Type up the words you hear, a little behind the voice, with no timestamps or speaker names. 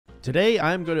Today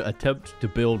I'm going to attempt to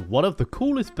build one of the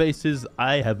coolest bases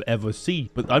I have ever seen,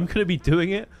 but I'm going to be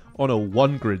doing it on a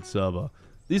one grid server.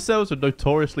 These servers are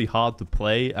notoriously hard to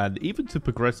play, and even to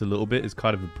progress a little bit is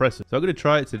kind of impressive. So I'm going to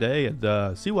try it today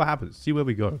and see what happens, see where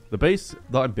we go. The base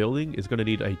that I'm building is going to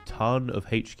need a ton of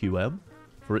HQM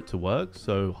for it to work,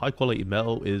 so high quality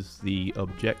metal is the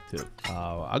objective.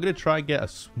 I'm going to try and get a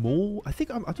small, I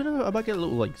don't know, I might get a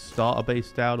little like starter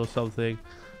base down or something,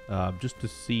 just to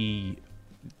see,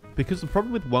 because the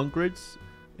problem with one grids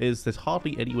is there's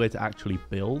hardly anywhere to actually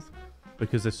build,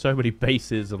 because there's so many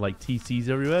bases and like TCs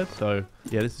everywhere. So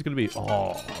yeah, this is going to be,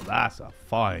 oh, that's a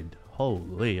find.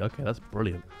 Holy, okay, that's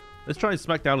brilliant. Let's try and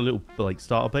smack down a little like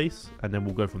starter base, and then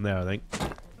we'll go from there, I think.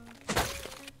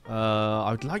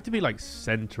 I would like to be like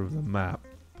center of the map,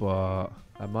 but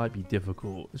that might be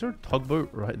difficult. Is there a tugboat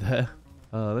right there?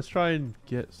 Let's try and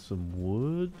get some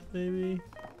wood, maybe.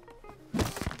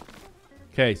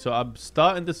 Okay, so I'm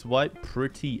starting this wipe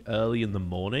pretty early in the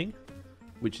morning,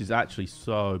 which is actually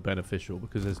so beneficial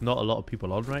because there's not a lot of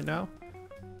people on right now.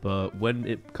 But when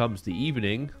it comes to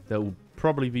evening, there will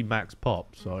probably be max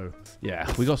pop. So yeah,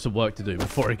 we got some work to do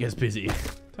before it gets busy.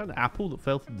 Is that an apple that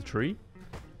fell from the tree?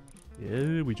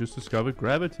 Yeah, we just discovered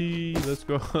gravity. Let's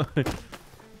go.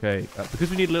 Okay,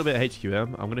 because we need a little bit of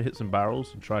HQM, I'm going to hit some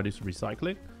barrels and try to do some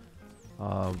recycling.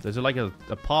 There's like a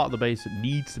part of the base that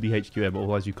needs to be HQM,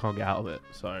 otherwise you can't get out of it.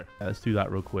 So yeah, let's do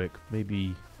that real quick.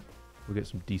 Maybe we'll get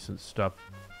some decent stuff.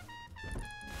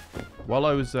 While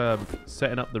I was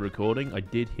setting up the recording, I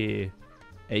did hear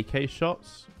AK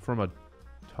shots from a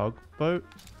tugboat.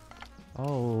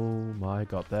 Oh my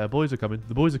god, their boys are coming.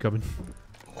 The boys are coming.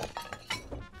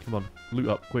 Come on, loot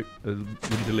up, quick. We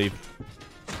need to leave.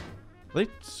 Are they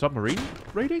submarine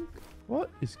raiding? What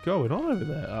is going on over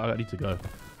there? Oh, I need to go.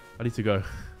 I need to go.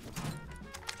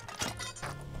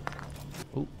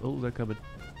 Oh, they're coming.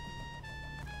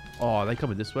 Oh, are they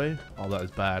coming this way? Oh, that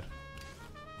is bad.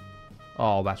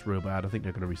 Oh, that's real bad. I think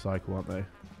they're going to recycle, aren't they?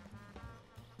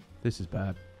 This is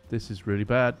bad. This is really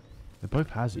bad. They're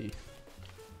both Hazzy.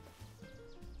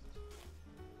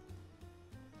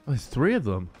 Oh, there's 3 of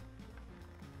them.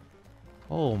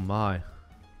 Oh, my.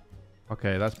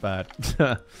 Okay, that's bad.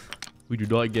 We do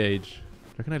not engage. Do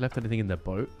you reckon I left anything in their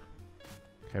boat?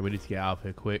 Okay, we need to get out of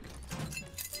here quick.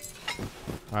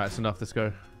 Alright, that's enough. Let's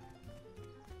go.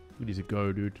 We need to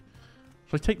go, dude.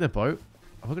 Should I take their boat?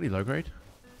 Have I got any low grade?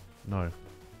 No.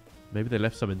 Maybe they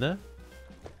left some in there?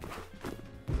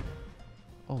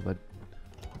 Oh, they're...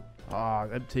 Ah,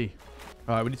 empty.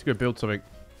 Alright, we need to go build something.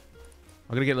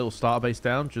 I'm going to get a little starter base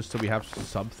down just so we have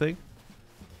something.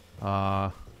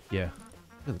 Yeah. Look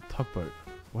at the tugboat.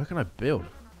 Where can I build?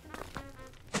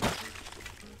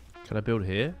 Can I build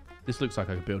here? This looks like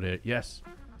I can build here. Yes.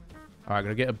 Alright, I'm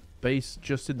going to get a base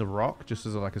just in the rock, just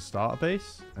as like a starter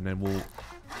base. And then we'll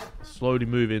slowly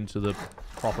move into the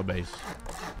proper base.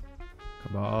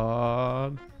 Come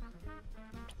on.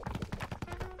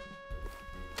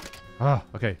 Ah,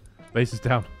 okay. Base is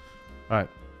down. Alright.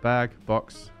 Bag,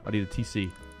 box. I need a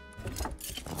TC.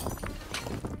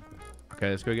 Okay,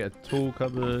 let's go get a tool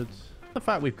cupboard. The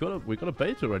fact we've got a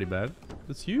base already, man.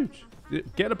 That's huge.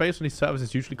 Getting a base on these servers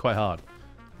is usually quite hard.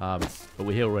 But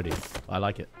we're here already. I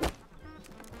like it.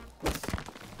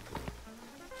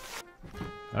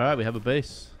 Alright, we have a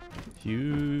base.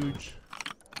 Huge.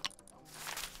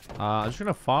 I'm just going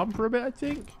to farm for a bit, I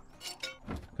think.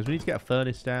 Because we need to get a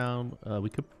furnace down.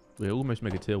 We almost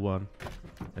make a tier 1. Yeah,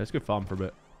 let's go farm for a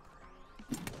bit.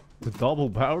 The double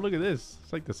barrel, look at this.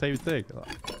 It's like the same thing. Oh.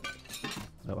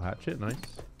 Little hatchet, nice.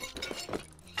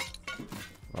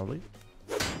 Lovely.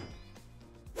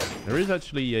 There is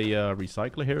actually a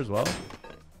recycler here as well.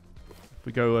 If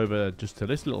we go over just to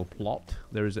this little plot,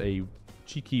 there is a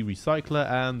cheeky recycler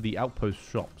and the outpost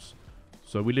shops.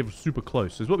 So we live super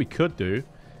close. So what we could do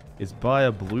is buy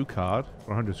a blue card for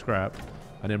 100 scrap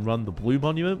and then run the blue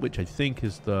monument, which I think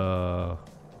is the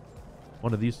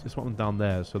one of these. This one down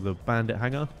there. So the bandit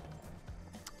hangar.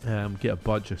 Get a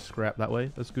bunch of scrap that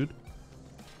way. That's good.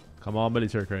 Come on,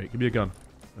 military crate. Give me a gun.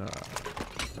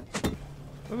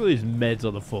 Look at these meds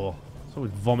on the floor. Someone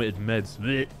vomited meds.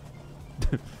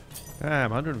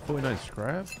 Damn, 149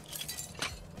 scrap.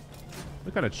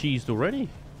 We're kind of cheesed already.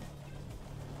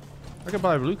 I can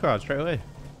buy a blue card straight away.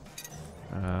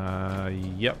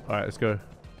 Yep. Alright, let's go.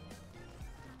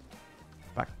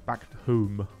 Back to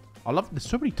home. I love, there's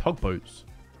so many tugboats.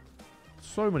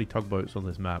 So many tugboats on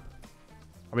this map.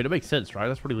 I mean, it makes sense, right?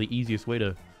 That's probably the easiest way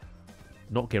to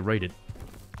not get raided.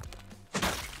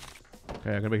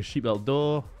 Okay, I'm gonna make a sheep metal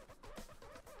door.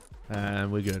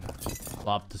 And we're good.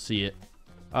 Love to see it.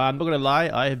 I'm not gonna lie,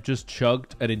 I have just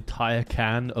chugged an entire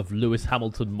can of Lewis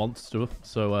Hamilton Monster,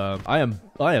 so I am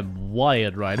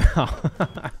wired right now.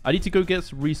 I need to go get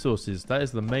some resources. That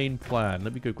is the main plan.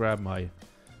 Let me go grab my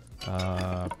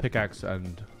pickaxe,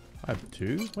 and I have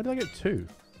 2. Where did I get 2?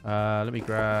 Let me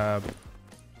grab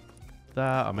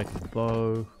that. I'll make a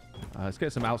bow. Let's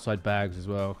get some outside bags as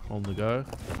well on the go.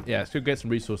 Yeah, let's go get some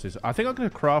resources. I think I'm gonna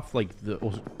craft like the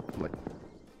oh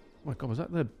my god, was that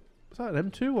an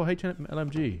M2 or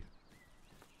HLMG?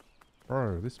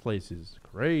 Bro, this place is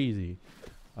crazy.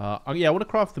 Yeah, I want to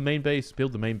craft the main base,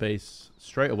 build the main base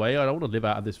straight away. I don't want to live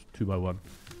out of this 2x1.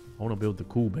 I want to build the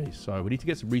cool base. So we need to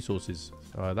get some resources.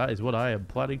 So that is what I am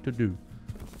planning to do.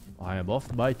 I am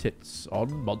off my tits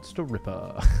on Monster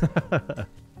Ripper.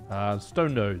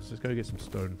 Stone nodes. Let's go get some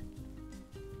stone.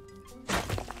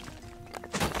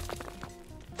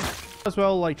 As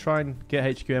well, like, try and get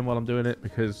HQM while I'm doing it,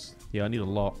 because, yeah, I need a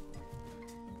lot.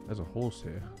 There's a horse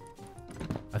here.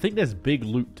 I think there's big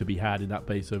loot to be had in that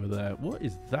base over there. What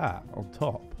is that on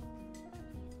top?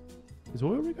 Is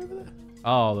oil rig over there?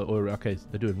 Oh, the oil rig. Okay,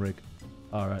 they're doing rig.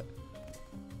 All right.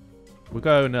 We're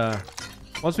going,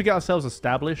 once we get ourselves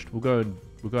established, we'll go and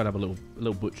have a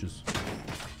little butcher's.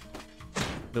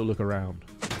 Little look around.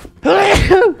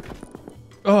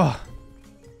 Oh,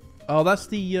 that's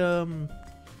the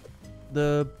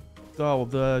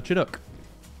Chinook.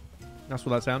 That's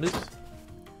what that sound is.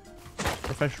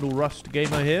 Professional Rust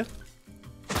gamer here.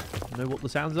 You know what the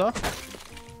sounds are?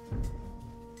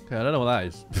 Okay, I don't know what that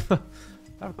is. Is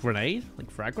that a grenade?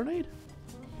 Like frag grenade?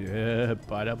 Yeah,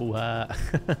 pineapple hat.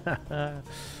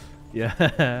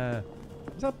 Yeah.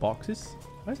 Is that boxes?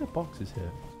 Why is there boxes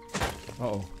here?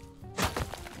 Uh-oh.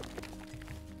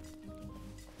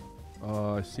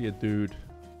 Oh, I see a dude.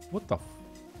 What the f...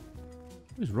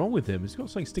 What is wrong with him? He's got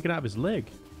something sticking out of his leg.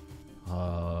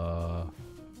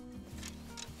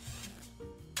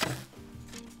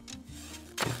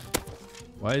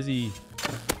 Why is he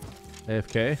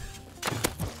AFK?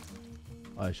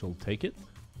 I shall take it.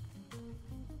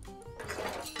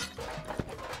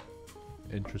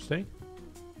 Interesting.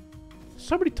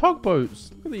 So many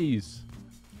tugboats. Look at these.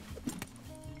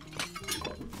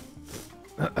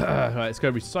 Alright, let's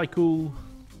go recycle.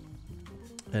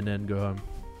 And then go home.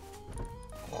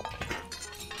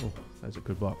 Oh, that's a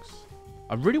good box.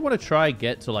 I really want to try and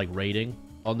get to like raiding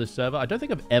on this server. I don't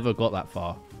think I've ever got that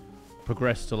far.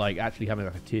 Progressed to like actually having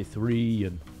like a tier 3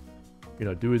 and, you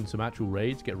know, doing some actual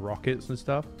raids, get rockets and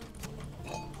stuff.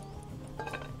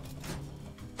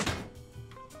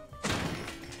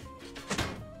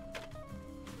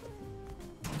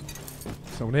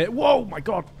 Someone here. Whoa, my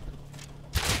god.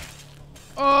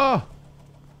 Oh!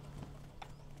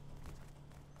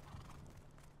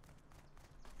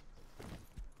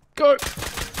 Go!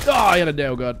 Ah, I had a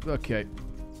nail gun. Okay.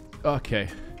 Okay.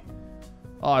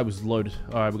 Oh, I was loaded.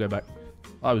 Alright, we'll go back.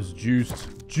 I was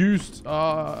juiced. Juiced.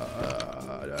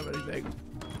 I don't have anything.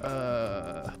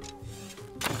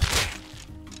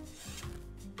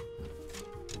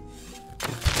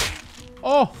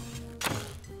 Oh!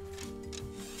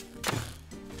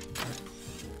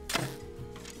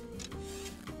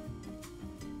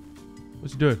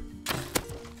 What's he doing?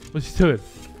 What's he doing?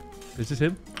 Is this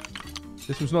him?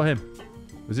 This was not him.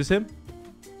 Was this him?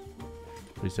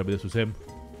 Please tell me this was him.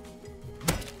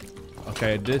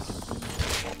 Okay, this...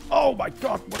 Oh my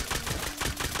god! What?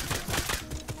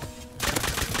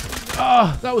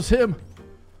 Ah, that was him!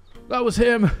 That was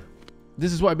him!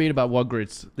 This is what I mean about one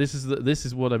grids. This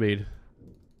is what I mean.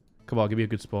 Come on, give me a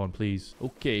good spawn, please.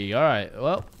 Okay, alright.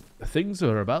 Well, things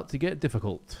are about to get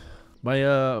difficult.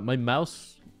 My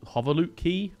mouse hoverloop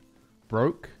key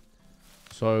broke.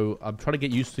 So I'm trying to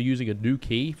get used to using a new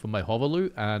key for my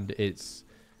hoverloop, and it's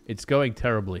going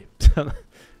terribly.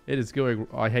 It is going...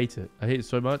 I hate it. I hate it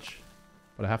so much.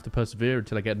 But I have to persevere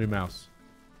until I get a new mouse.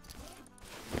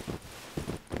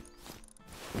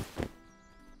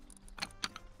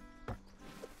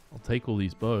 I'll take all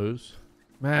these bows.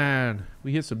 Man,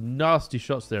 we hit some nasty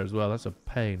shots there as well. That's a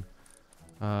pain.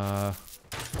 Oh,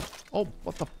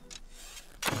 what the...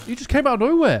 You just came out of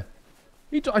nowhere.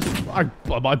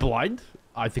 Am I blind?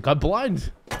 I think I'm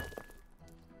blind.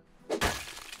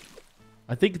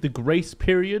 I think the grace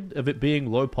period of it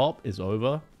being low pop is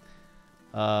over.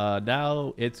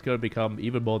 Now it's going to become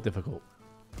even more difficult.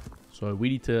 So we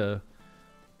need to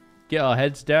get our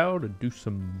heads down and do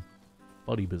some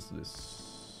funny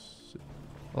business.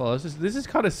 Oh, this is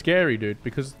kind of scary, dude,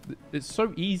 because it's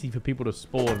so easy for people to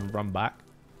spawn and run back.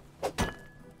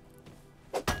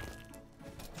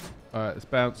 Alright, let's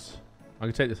bounce. I'm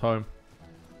going to take this home.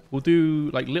 We'll do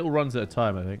like little runs at a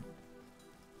time, I think.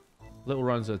 Little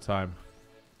runs at a time.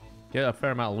 Get a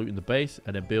fair amount of loot in the base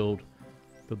and then build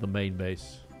Build the main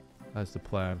base. That's the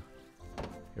plan.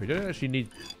 We don't actually need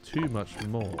too much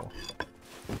more.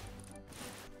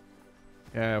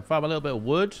 Yeah, farm a little bit of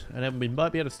wood, and then we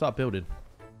might be able to start building.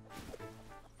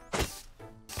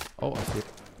 Oh, I see it.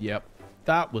 Yep.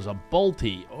 That was a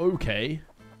bolty. Okay.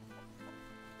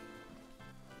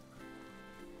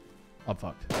 I'm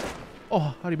fucked. Oh,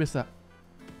 how do you miss that?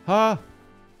 Huh?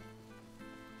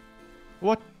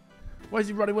 What? Why is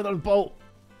he running without a bolt?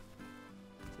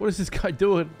 What is this guy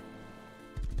doing?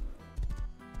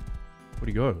 Where'd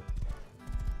he go?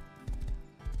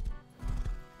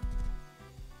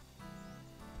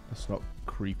 That's not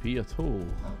creepy at all.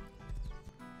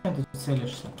 Ты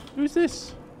целишься? Who's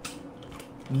this?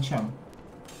 Ничем.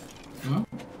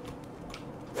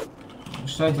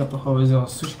 Что я тебе плохого сделал,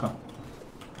 сучка?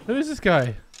 Who is this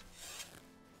guy?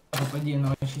 Попади,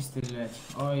 научись стрелять.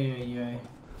 Ой-ой-ой.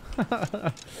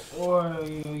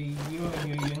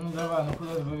 Ой-ой-ой-ой-ой. Ну давай, ну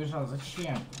куда ты побежал?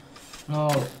 Зачем?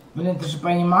 Ну, блин, ты же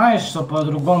понимаешь, что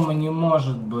по-другому не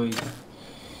может быть.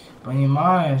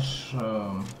 Понимаешь?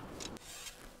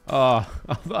 Oh, I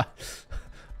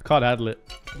can't handle it.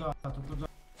 Туда, туда.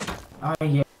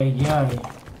 Ай-яй-яй.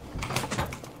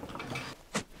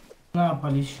 На,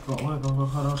 поличку. Ой, какой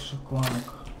хороший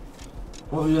коник.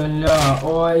 Ой-ля-ля,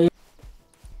 ой.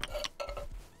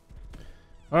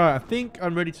 Alright, I think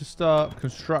I'm ready to start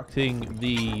constructing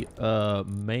the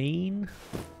main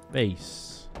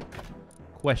base.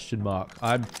 Question mark.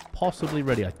 I'm possibly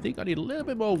ready. I think I need a little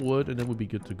bit more wood and then we'll be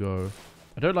good to go.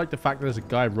 I don't like the fact that there's a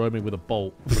guy roaming with a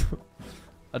bolt.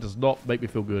 That does not make me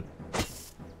feel good.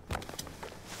 This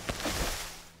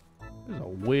is a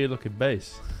weird looking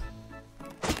base.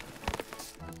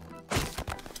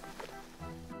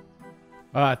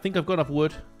 I think I've got enough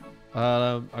wood.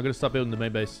 I'm going to start building the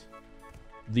main base.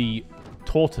 The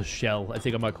tortoise shell, I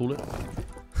think I might call it.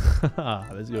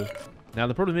 Let's go. Now,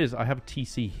 the problem is I have a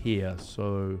TC here,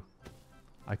 so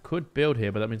I could build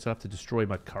here, but that means I have to destroy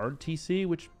my current TC,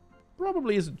 which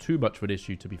probably isn't too much of an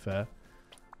issue, to be fair.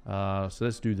 So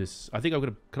let's do this. I think I'm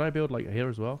going to... Can I build, like, here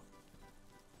as well?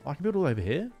 Oh, I can build all over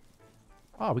here?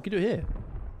 Oh, we can do it here.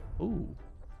 Ooh.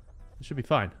 This should be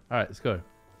fine. All right, let's go.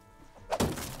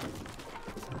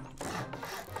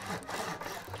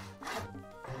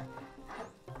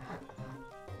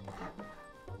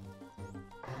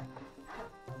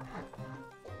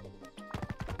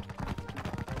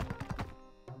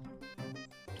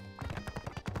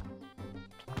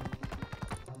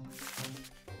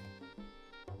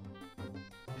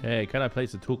 Hey, can I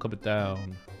place the tool cupboard down?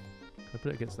 Can I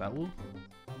put it against that wall?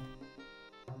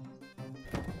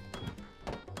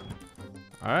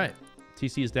 Alright.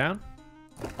 TC is down.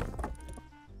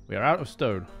 We are out of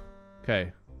stone.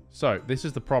 Okay. So, this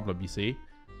is the problem, you see.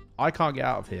 I can't get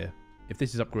out of here if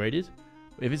this is upgraded.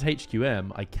 If it's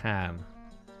HQM, I can.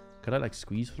 Can I, like,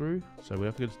 squeeze through? So, we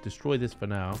have to destroy this for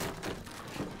now.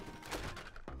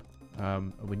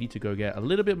 We need to go get a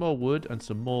little bit more wood and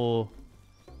some more...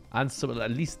 And some,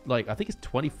 at least, like, I think it's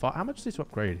 25. How much is this to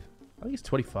upgrade? I think it's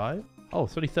 25. Oh,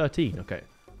 it's only 13. Okay.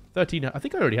 13. I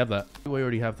think I already have that. We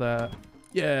already have that.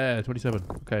 Yeah, 27.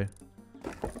 Okay.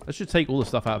 Let's just take all the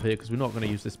stuff out of here because we're not going to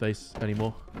use this space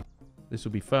anymore. This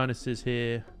will be furnaces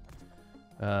here.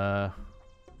 Let's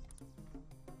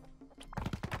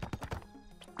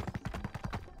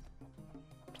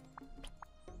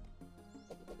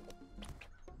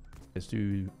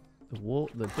do the wall,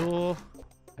 the door.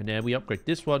 And then we upgrade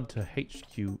this one to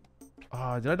HQ.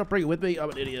 Ah, did I not bring it with me? I'm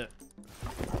an idiot.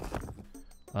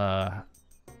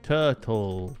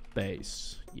 Turtle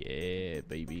base. Yeah,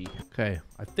 baby. Okay,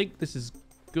 I think this is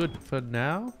good for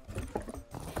now.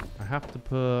 I have to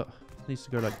put... Needs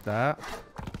to go like that.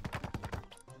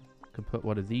 I can put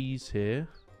one of these here.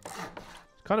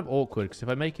 It's kind of awkward because if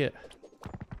I make it...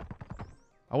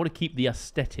 I want to keep the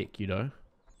aesthetic, you know?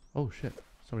 Oh, shit.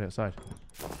 Somebody outside.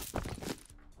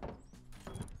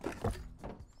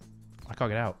 I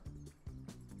can't get out.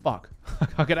 Fuck. I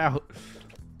can't get out.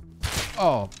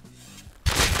 Oh.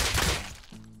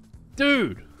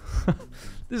 Dude.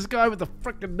 This guy with the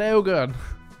freaking nail gun.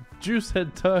 Juice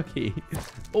head turkey.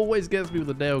 Always gets me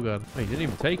with a nail gun. Wait, he didn't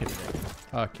even take it.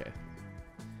 Okay.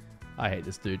 I hate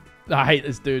this dude. I hate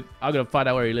this dude. I'm going to find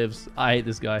out where he lives. I hate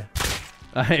this guy.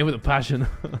 I hate him with a passion.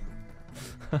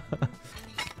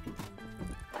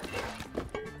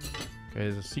 Okay,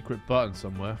 there's a secret button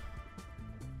somewhere.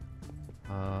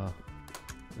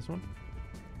 This one?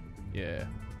 Yeah.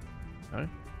 No?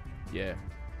 Yeah.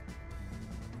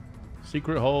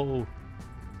 Secret hole.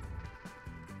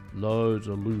 Loads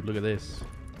of loot. Look at this.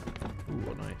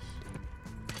 Ooh, nice.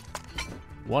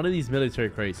 One of these military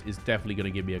crates is definitely going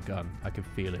to give me a gun. I can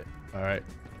feel it. Alright.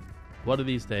 One of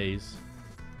these days,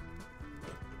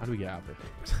 How do we get out of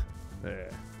here?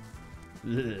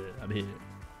 I'm here.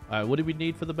 Alright, what do we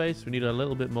need for the base? We need a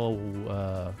little bit more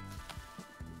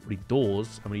we need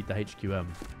doors, and we need the HQM.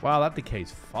 Wow, that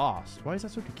decays fast. Why is that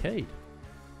so decayed?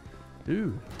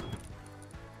 Dude.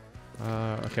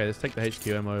 Okay, let's take the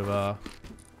HQM over.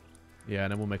 Yeah,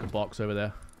 and then we'll make a box over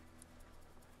there.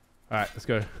 Alright, let's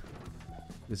go.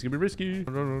 This is gonna be risky.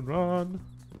 Run, run, run.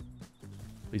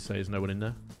 Please say there's no one in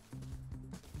there.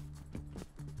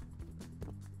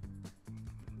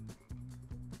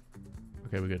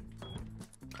 Okay, we're good.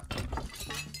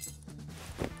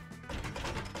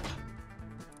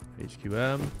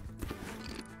 HQM.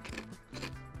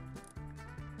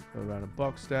 Go around a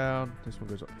box down. This one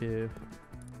goes up here.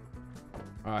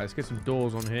 Alright, let's get some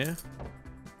doors on here.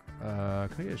 Can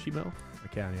I get a sheet metal? I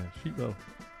can, yeah. Sheet metal.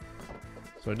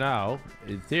 So now,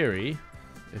 in theory,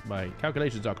 if my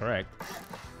calculations are correct,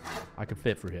 I can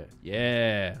fit through here.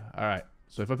 Yeah. Alright.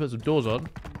 So if I put some doors on,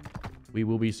 we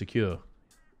will be secure.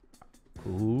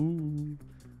 Cool.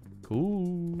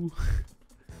 Cool.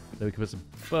 Then we can put some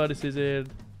furnaces in.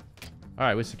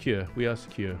 Alright, we're secure. We are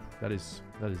secure. That is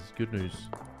good news.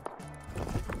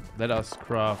 Let us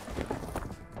craft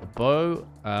a bow.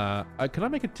 Can I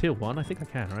make a tier 1? I think I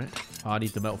can, right? Oh, I need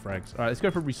the metal frags. Alright, let's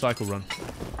go for a recycle run.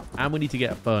 And we need to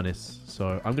get a furnace.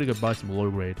 So I'm going to go buy some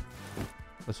low grade.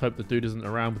 Let's hope the dude isn't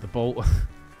around with the bolt.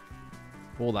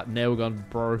 Or that nail gun,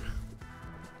 bro.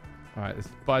 Alright, let's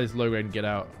buy this low grade and get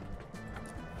out.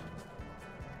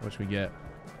 How much we get?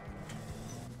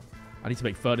 I need to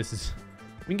make furnaces.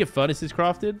 We can get furnaces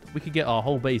crafted. We could get our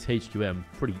whole base HQM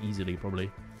pretty easily, probably.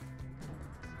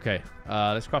 Okay,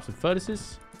 let's craft some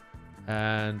furnaces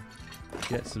and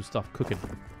get some stuff cooking.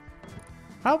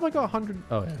 How have I got 100?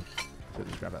 Oh yeah, so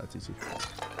just grab out the TC.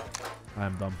 I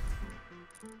am dumb.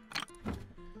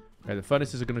 Okay, the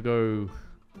furnaces are gonna go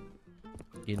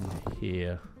in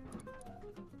here.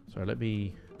 So let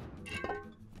me.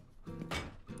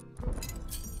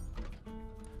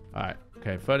 All right.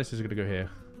 Okay, furnaces are gonna go here.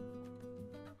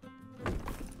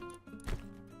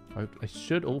 I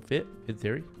should all fit, in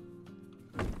theory.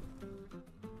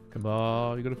 Come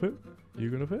on, you gonna fit?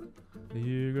 You gonna fit?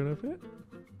 You gonna fit?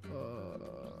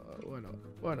 Why not?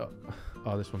 Why not?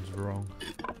 Oh, this one's wrong.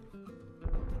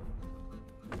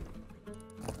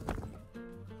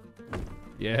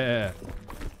 Yeah.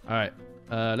 All right.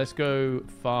 Let's go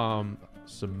farm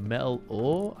some metal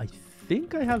ore. I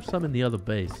think I have some in the other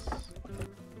base.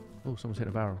 Oh, someone's hit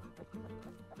a barrel.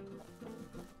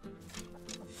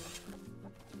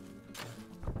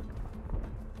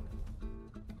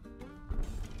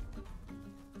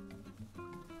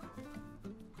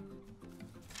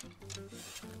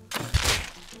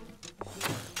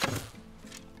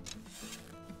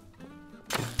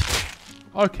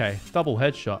 Okay, double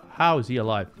headshot. How is he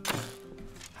alive?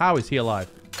 How is he alive?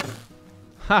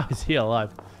 How is he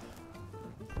alive?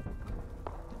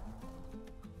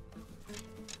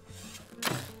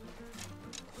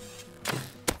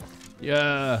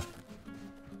 Yeah.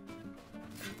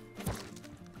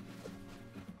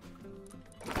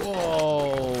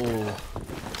 Whoa.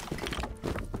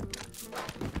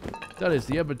 That is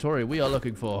the inventory we are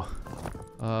looking for.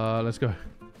 Let's go.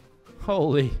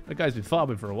 Holy, that guy's been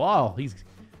farming for a while. He's...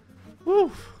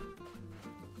 Woof.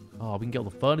 Oh, we can get all the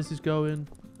furnaces going.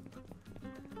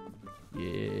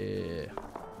 Yeah.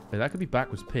 Wait, that could be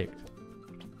backwards picked.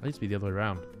 That needs to be the other way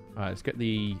around. Alright, let's get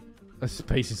the... This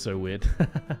space is so weird.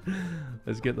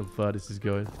 Let's get the furnaces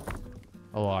going.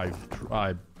 Oh,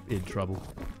 I'm in trouble.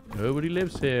 Nobody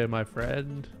lives here, my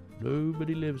friend.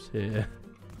 Nobody lives here.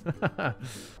 Let's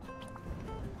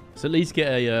at least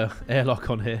get a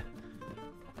airlock on here.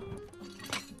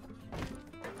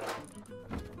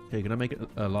 Okay, can I make it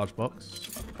a large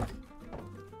box?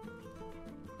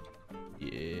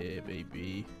 Yeah,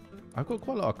 baby. I've got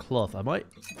quite a lot of cloth. I might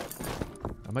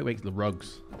make the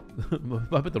rugs. I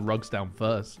might put the rugs down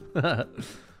first.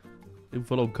 It'll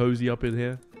full on cozy up in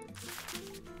here.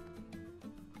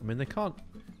 I mean, they can't...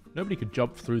 Nobody could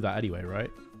jump through that anyway,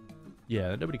 right?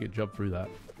 Yeah, nobody could jump through that.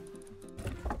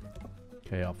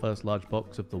 Okay, our first large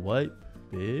box of the wipe.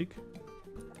 Big.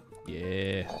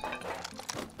 Yeah.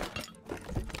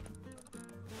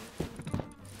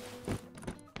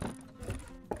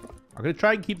 I'm going to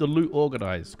try and keep the loot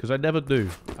organized, because I never do.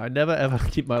 I never ever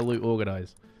keep my loot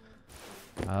organized.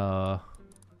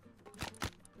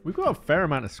 We've got a fair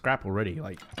amount of scrap already,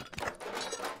 like,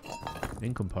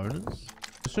 in components.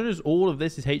 As soon as all of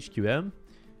this is HQM,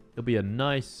 it'll be a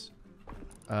nice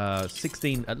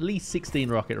 16, at least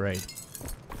 16 rocket raid.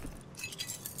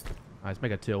 Alright, let's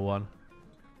make a tier 1.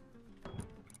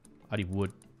 I need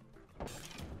wood.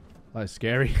 That is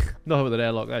scary. Not with an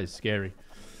airlock, that is scary.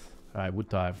 Alright, wood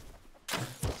time.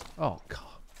 Oh, God.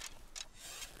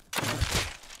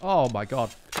 Oh, my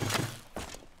God.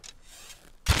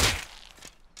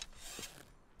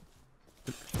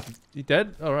 He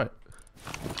dead? All right.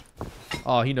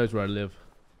 Oh, he knows where I live.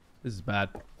 This is bad.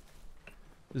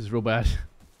 This is real bad.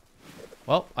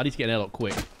 Well, I need to get an airlock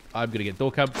quick. I'm going to get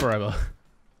door cam forever.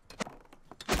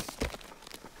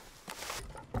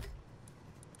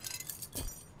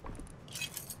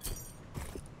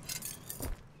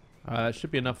 That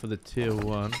should be enough for the tier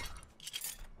 1.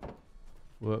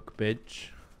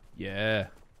 Workbench. Yeah.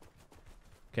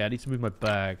 Okay, I need to move my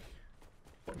bag.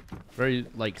 Very,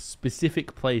 like,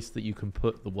 specific place that you can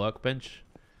put the workbench.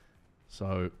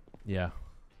 So, yeah.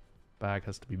 Bag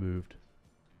has to be moved.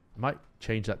 I might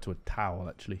change that to a towel,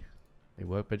 actually. A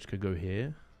workbench could go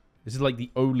here. This is, like,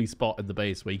 the only spot in the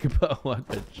base where you can put a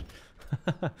workbench.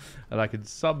 And I can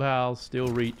somehow still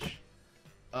reach...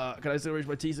 can I still reach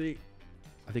my TC?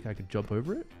 I think I could jump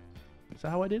over it. Is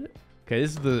that how I did it? Okay,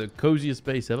 this is the coziest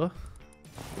base ever.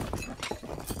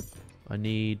 I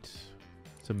need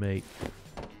to make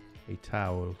a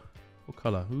towel. What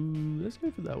color? Ooh, let's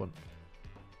go for that one.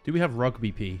 Do we have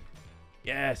rugby pea?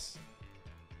 Yes.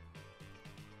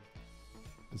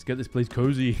 Let's get this place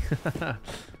cozy.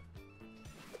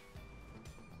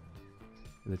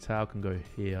 The towel can go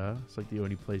here. It's like the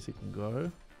only place it can go.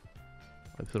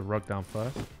 I'll put the rug down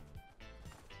first.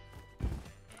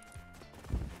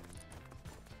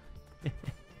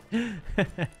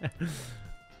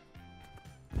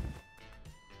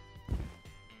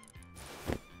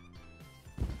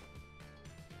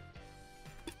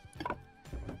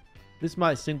 This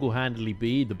might single-handedly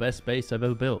be the best base I've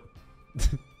ever built.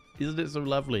 Isn't it so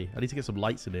lovely? I need to get some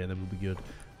lights in here and then we'll be good.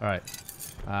 Alright.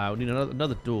 We need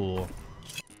another door.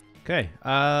 Okay.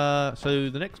 So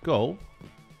the next goal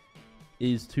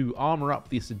is to armor up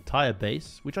this entire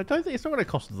base, which I don't think it's not going to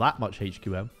cost that much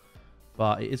HQM.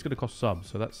 But it is going to cost some.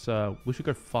 So that's... we should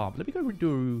go farm. Let me go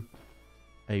do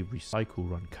a recycle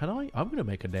run. Can I? I'm going to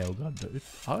make a nail gun, dude.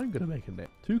 I'm going to make a nail.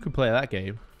 2 can play that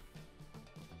game.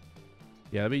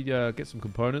 Yeah, let me get some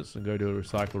components and go do a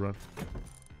recycle run.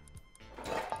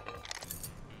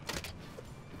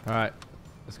 Alright.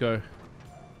 Let's go.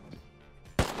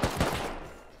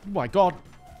 Oh my god.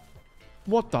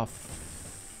 What the f...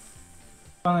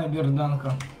 Пане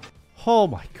Берданка. Oh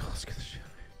my god. Let's get this shit.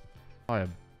 I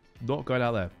am not going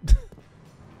out there.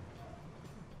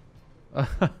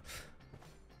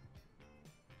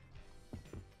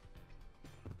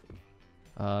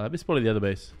 Let me spot the other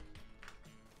base.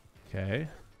 Okay.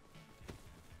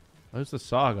 Where's the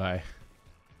SAR guy?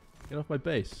 Get off my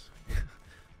base.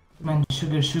 Man,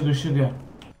 sugar, sugar, sugar.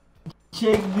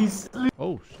 Check this.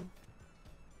 Oh,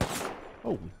 shit.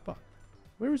 Holy fuck.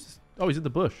 Where is this? Oh, he's in the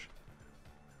bush.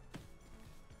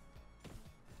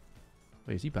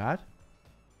 Wait, is he bad?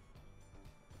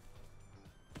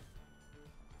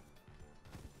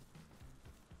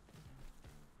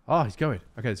 Oh, he's going.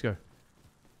 Okay, let's go.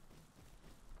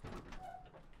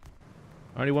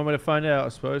 Only one way to find out, I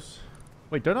suppose.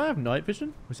 Wait, don't I have night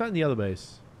vision? Was that in the other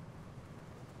base?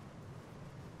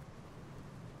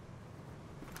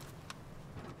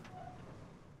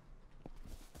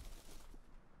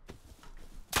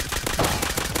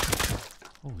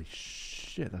 Holy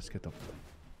shit, that scared the...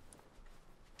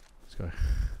 Let's go.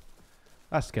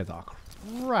 That scared the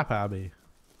crap out of me.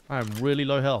 I am really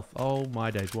low health. Oh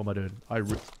my days, what am I doing?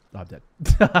 I'm dead.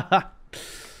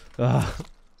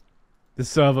 The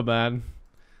server, man.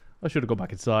 I should have gone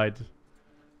back inside.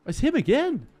 It's him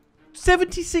again.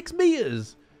 76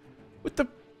 meters with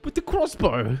the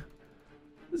crossbow.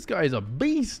 This guy is a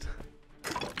beast.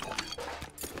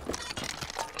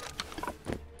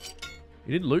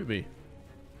 He didn't loot me.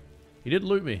 He didn't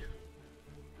loot me.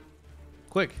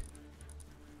 Quick.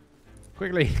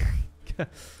 Quickly.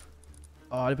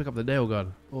 Oh, I didn't pick up the nail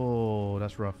gun. Oh,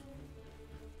 that's rough.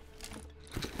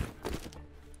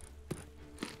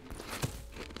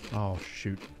 Oh,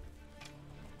 shoot.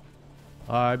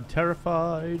 I'm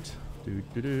terrified.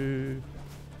 Doo-doo-doo.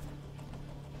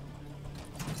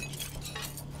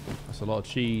 That's a lot of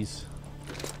cheese.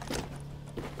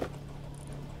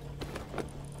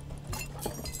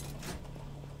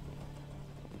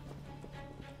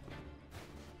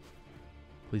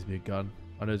 Please be a gun.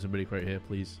 I know there's a mini crate here,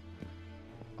 please.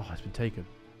 Oh, it's been taken.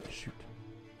 Shoot.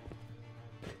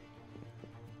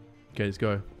 Okay, let's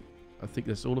go. I think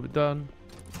that's all of it done.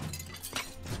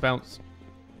 Let's bounce.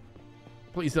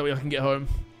 Please tell me I can get home.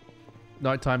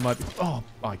 Nighttime might be... Oh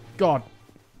my god.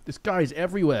 This guy's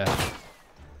everywhere.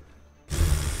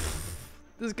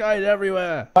 This guy's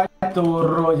everywhere. Это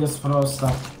уродец просто.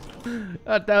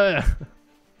 God damn it.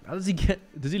 How does he get...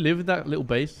 Does he live in that little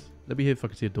base? Let me hear if I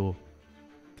can see a door.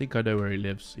 think I know where he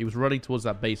lives. He was running towards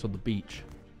that base on the beach.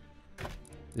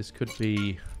 This could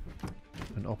be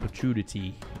an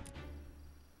opportunity.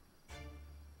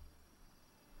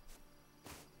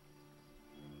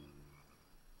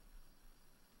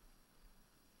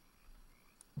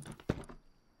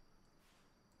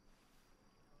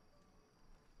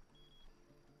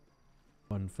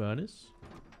 One furnace.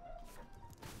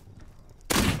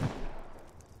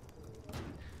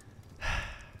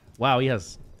 Wow, he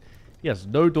has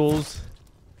no doors.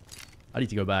 I need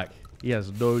to go back. He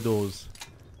has no doors.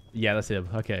 Yeah, that's him.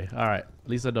 Okay, all right. At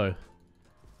least I know.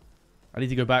 I need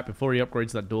to go back before he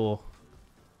upgrades that door.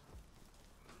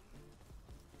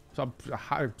 So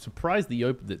I'm surprised that he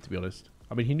opened it, to be honest.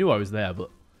 I mean, he knew I was there,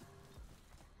 but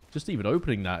just even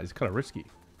opening that is kind of risky.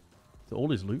 So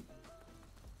all his loot.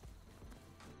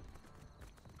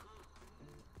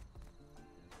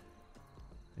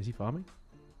 Is he farming?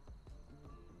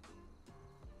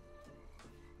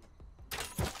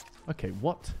 Okay,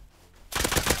 what?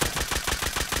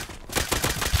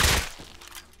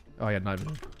 Oh, yeah, 9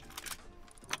 million.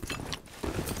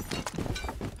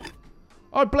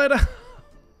 Oh, Blader!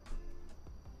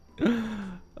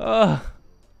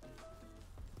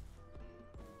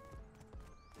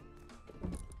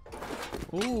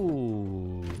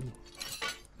 Ooh.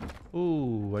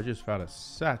 Ooh, I just found a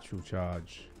satchel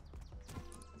charge.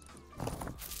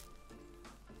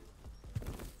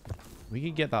 We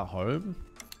can get that home.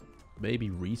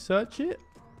 Maybe research it?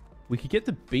 We could get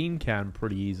the bean can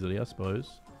pretty easily, I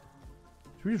suppose.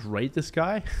 Should we just raid this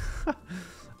guy?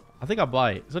 I think I'll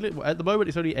buy it. It's only, at the moment,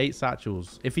 it's only 8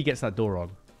 satchels. If he gets that door on.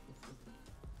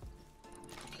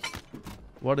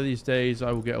 One of these days,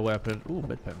 I will get a weapon. Ooh,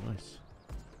 medpack, nice.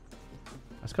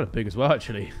 That's kind of big as well,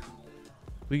 actually.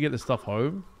 We can get this stuff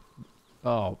home.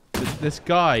 Oh, this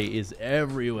guy is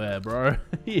everywhere, bro.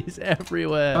 He is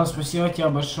everywhere. Спасибо тебе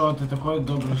большое, ты такой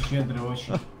добрый, щедрый,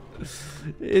 очень.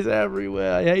 He's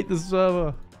everywhere. I hate the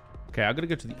server. Okay, I'm gonna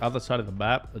go to the other side of the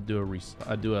map and do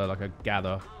a like a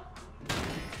gather.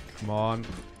 Come on.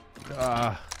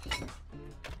 I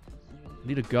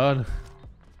need a gun.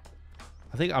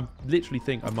 I literally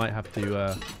think I might have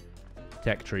to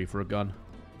tech tree for a gun.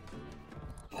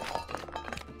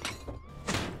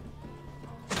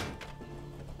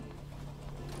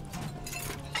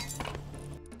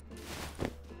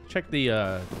 Check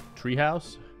the tree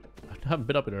house. I haven't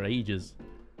been up in ages.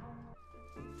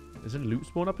 Is there a loot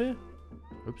spawn up here?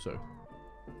 Hope so.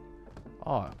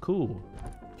 Oh, cool.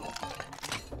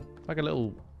 Like a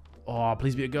little... Oh,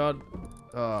 please be a gun.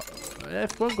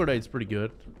 F1 grenade's pretty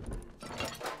good.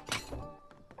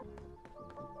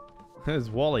 There's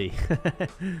Wally.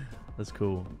 That's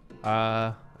cool.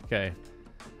 Okay.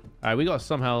 Alright, we gotta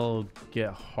somehow get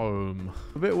home.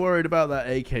 I'm a bit worried about that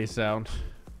AK sound.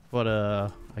 But,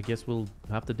 I guess we'll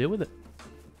have to deal with it.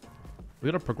 We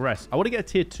gotta progress. I want to get a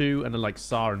tier 2 and then like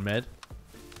SAR and med.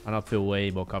 And I'll feel way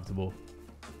more comfortable.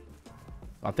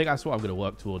 I think that's what I'm gonna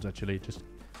work towards actually. Just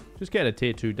get a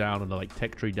tier 2 down and like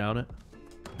tech tree down it.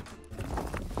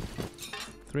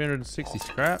 360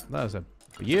 scrap. That was a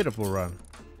beautiful run.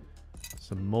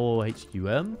 Some more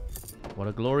HQM. What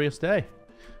a glorious day.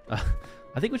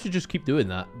 I think we should just keep doing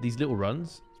that. These little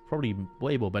runs. It's probably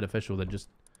way more beneficial than just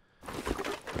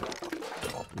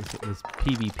this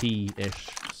PvP-ish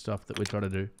stuff that we're trying to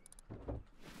do.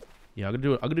 Yeah, I'm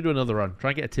gonna do another run. Try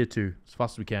and get a tier 2 as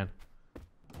fast as we can.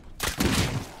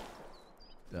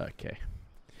 Okay.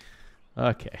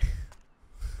 Okay.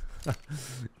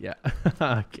 Yeah.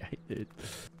 Okay, dude.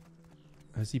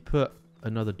 Has he put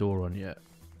another door on yet?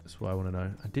 That's what I want to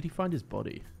know. And did he find his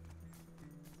body?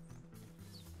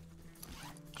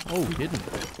 Oh, he didn't.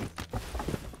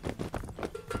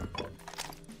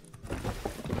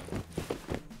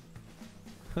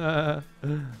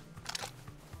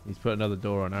 He's put another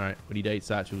door on. Alright, we need 8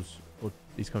 satchels. Or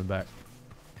he's coming back.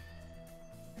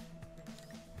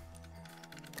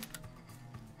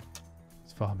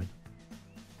 He's farming.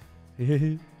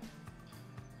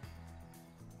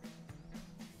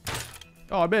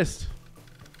 Oh, I missed.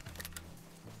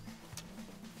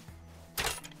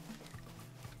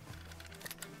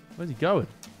 Where's he going?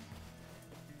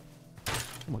 Oh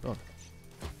my god.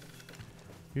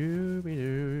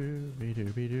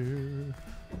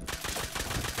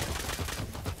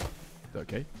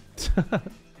 Okay.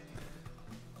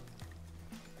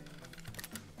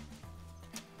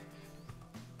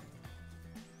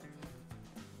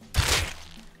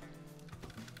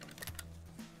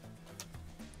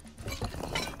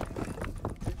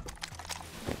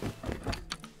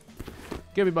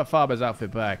 Give me my farmer's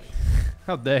outfit back.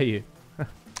 How dare you?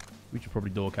 We should probably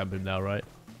door camp him now, right?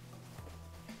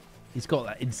 He's got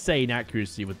that insane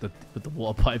accuracy with the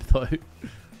water pipe though.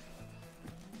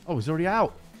 Oh, he's already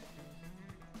out.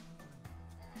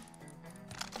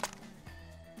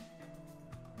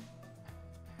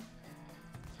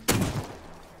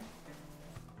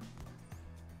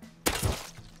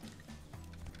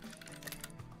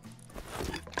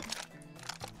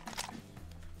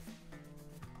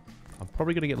 I'm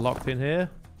probably going to get locked in here,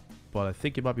 but I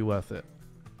think it might be worth it.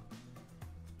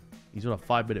 He's on a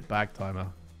 5-minute bag timer.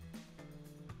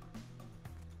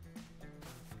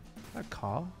 That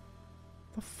car?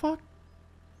 The fuck?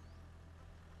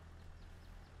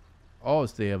 Oh,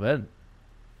 it's the event.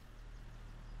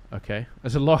 Okay.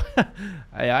 That's a lot.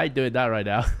 Hey, I ain't doing that right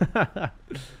now.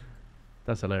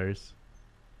 That's hilarious.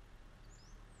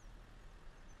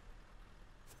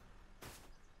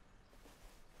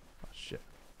 Oh, shit.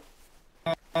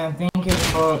 And thank you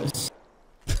for...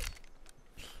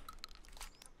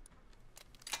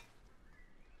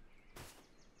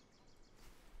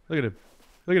 Look at him.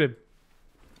 Look at him.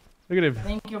 Look at him.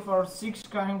 Thank you for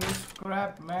 600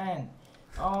 scrap, man.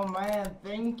 Oh man,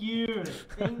 thank you.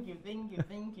 Thank you, thank you,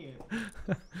 thank you.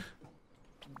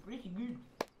 Pretty good.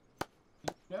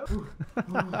 No?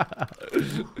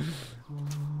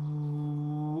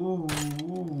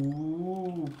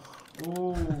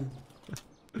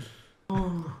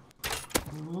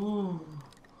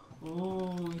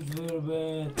 It's very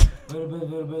bad. Very bad,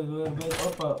 very bad, very bad.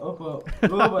 Oppa, oppa,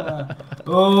 oppa.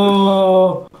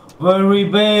 Oh, very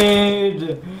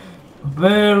bad.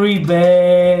 Very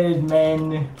bad,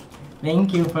 man.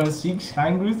 Thank you for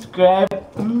 600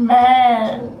 scrap,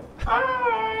 man.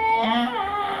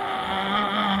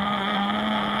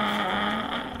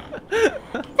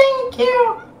 Thank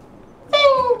you.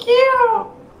 Thank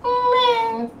you,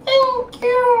 man. Thank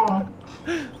you.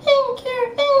 Thank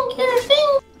you, thank you,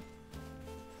 thank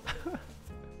you.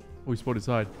 Oh, he spawned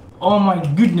inside. Oh my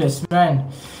goodness,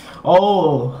 man.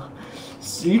 Oh,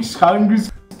 600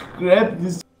 scrap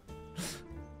this.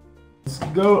 Let's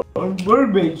go on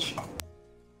Burbage.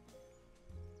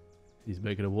 He's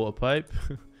making a water pipe.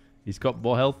 He's got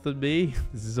more health than me.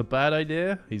 This is a bad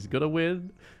idea. He's gonna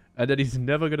win. And then he's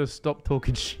never gonna stop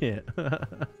talking shit.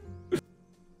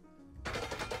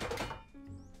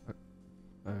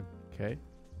 Okay.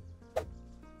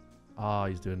 Ah,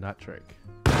 he's doing that trick.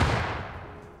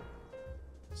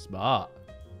 Smart.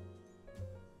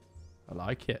 I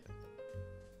like it.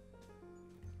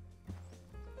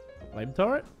 Flame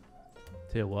turret?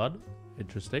 Tier 1.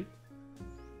 Interesting.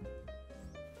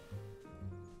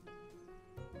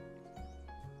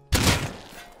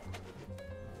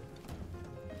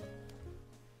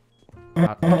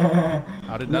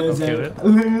 How did that not kill it?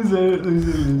 Loser,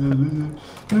 loser, loser,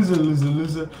 loser, loser,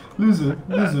 loser, loser,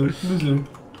 loser, loser.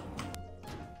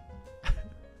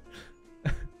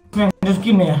 Man, just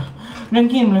give me a... Don't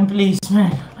give me, please,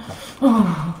 man.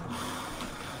 Oh.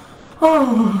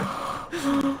 Oh.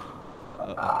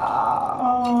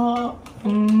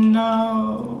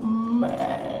 No,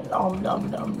 man. Nom,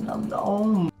 nom, nom, nom,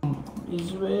 nom.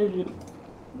 It's very...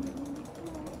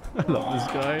 I love this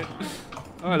guy.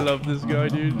 I love this guy,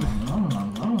 dude.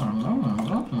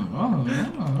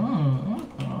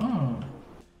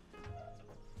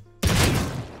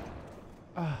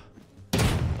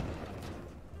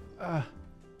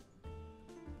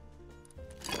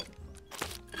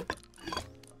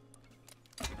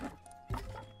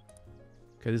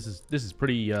 Okay, this is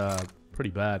pretty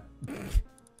bad.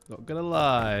 Not gonna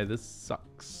lie, this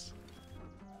sucks.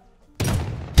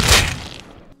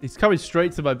 He's coming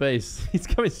straight to my base. He's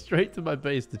coming straight to my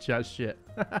base to chat shit.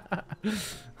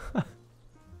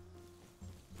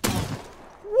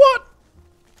 What?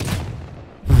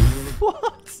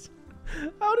 What?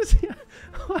 How does he...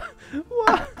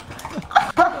 What?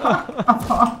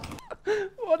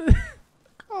 What is...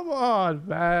 Come on,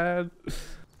 man.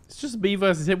 It's just me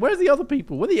versus him. Where's the other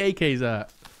people? Where are the AKs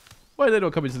at? Why are they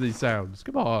not coming to these sounds?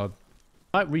 Come on.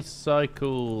 I might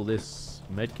recycle this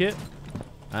medkit.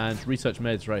 And research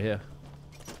meds right here.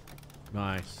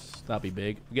 Nice. That'd be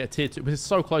big. We get a tier 2. We're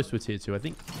so close to a tier 2. I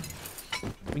think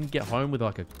we can get home with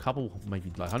like a couple, maybe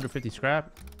like 150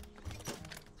 scrap.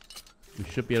 We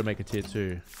should be able to make a tier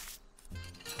 2.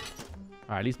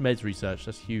 Alright, at least meds research.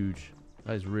 That's huge.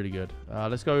 That is really good.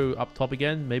 Let's go up top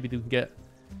again. Maybe we can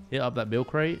hit up that milk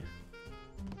crate.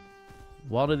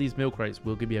 One of these milk crates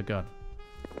will give me a gun.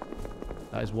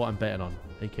 That is what I'm betting on.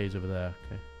 AK's over there.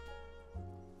 Okay.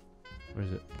 Where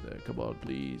is it? There, come on,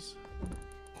 please.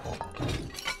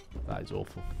 That is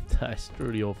awful. That is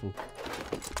truly awful.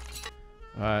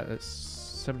 Alright, that's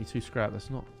 72 scrap. That's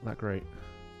not that great.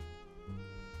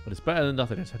 But it's better than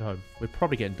nothing. Let's head home. We're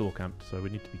probably getting door camped, so we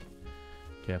need to be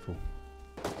careful.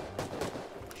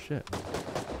 Shit.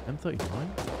 M39?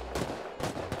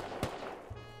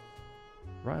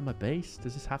 Right at my base?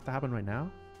 Does this have to happen right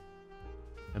now?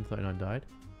 M39 died.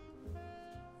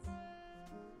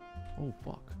 Oh,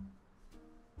 fuck.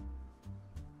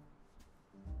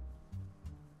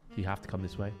 Do you have to come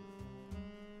this way?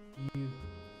 You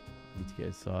Need to get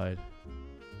inside.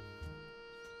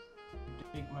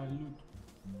 take my loot.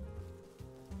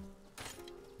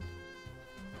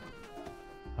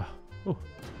 Ah, oh.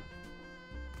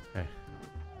 Okay. At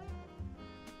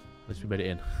least we made it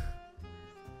in.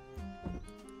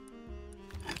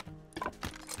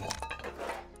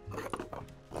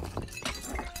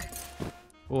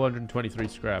 $423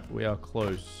 scrap. We are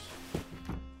close.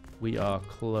 We are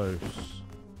close.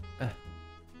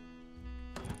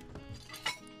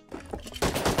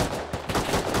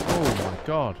 Oh my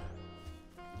god.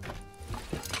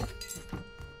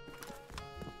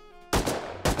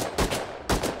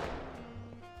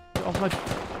 Get off my...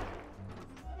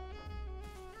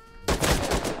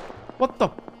 What the...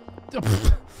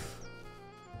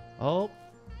 Oh.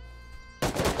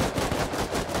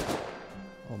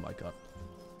 Oh my god.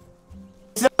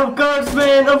 Of course,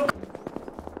 man. Of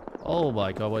course. Oh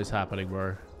my god, what is happening,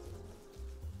 bro?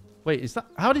 Wait, is that...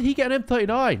 How did he get an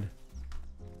M39?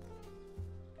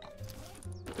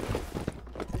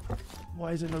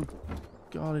 Why is there no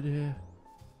guard in here?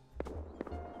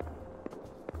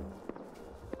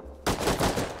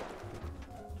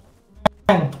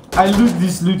 I lose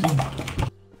this looting.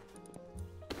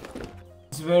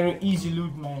 It's very easy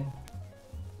loot, man.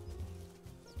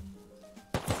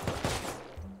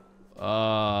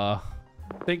 I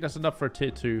think that's enough for a tier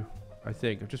 2. I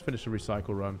think. I've just finished a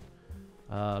recycle run.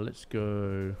 Let's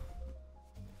go.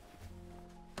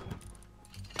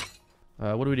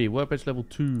 What do we need? Workbench level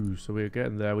 2. So we're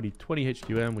getting there. We need 20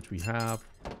 HQM, which we have.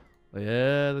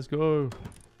 Yeah, let's go.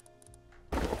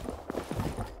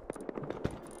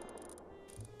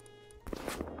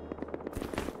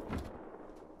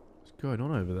 What's going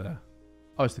on over there?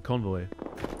 Oh, it's the convoy.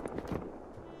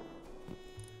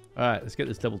 Alright, let's get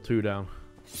this level 2 down.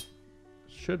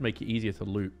 Should make it easier to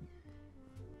loot.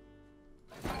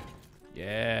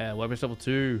 Yeah, workbench level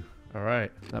 2.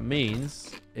 Alright, that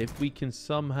means if we can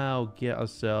somehow get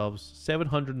ourselves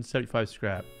 775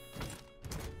 scrap,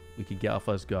 we can get our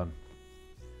first gun.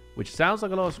 Which sounds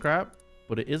like a lot of scrap,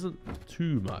 but it isn't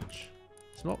too much.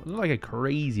 It's not like a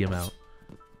crazy amount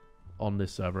on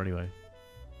this server anyway.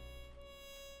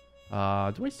 Do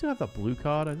I still have that blue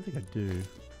card? I don't think I do.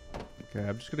 Okay,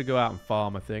 I'm just going to go out and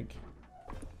farm, I think.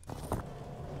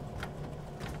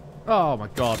 Oh my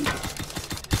god.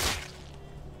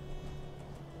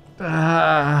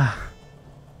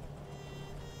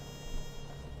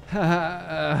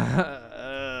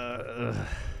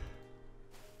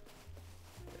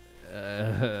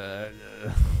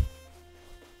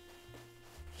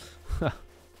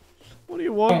 What do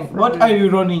you want from What me? are you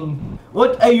running?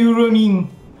 What are you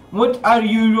running? What are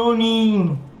you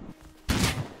running?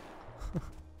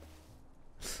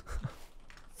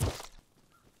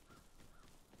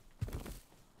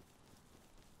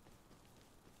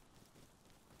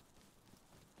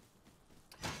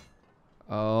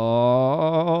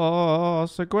 Oh,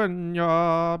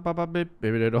 sequenya, baba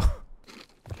baby.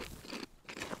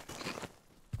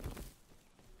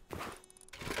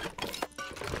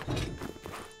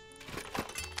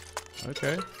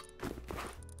 Okay.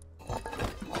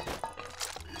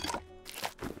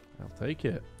 I'll take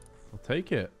it. I'll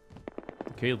take it.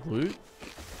 Okay, loot.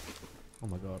 Oh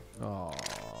my god. Oh,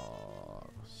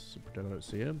 pretend I don't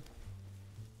see him.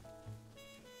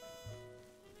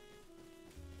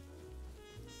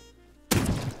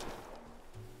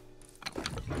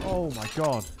 Oh my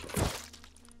god.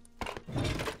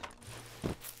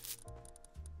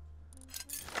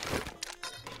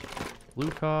 Blue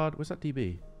card. Where's that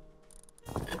DB?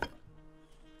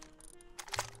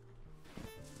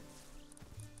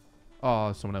 Oh,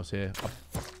 there's someone else here.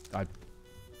 I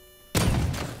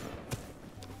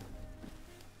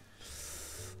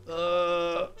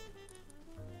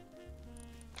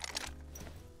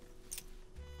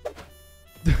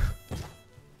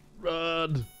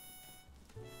Run.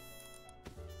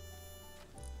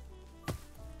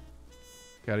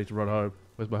 Okay, I need to run home.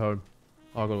 Where's my home?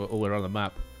 Oh, I got to go all the way around the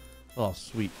map. Oh,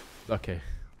 sweet. Okay.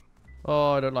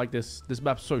 Oh, I don't like this. This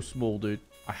map's so small, dude.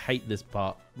 I hate this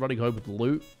part. Running home with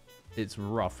loot, it's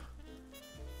rough.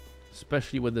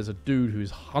 Especially when there's a dude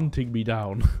who's hunting me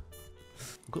down.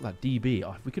 I've got that DB.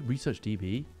 Oh, if we could research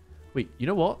DB. Wait, you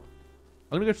know what?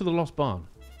 I'm going to go to the Lost Barn.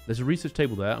 There's a research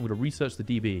table there. I'm going to research the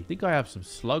DB. I think I have some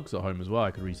slugs at home as well I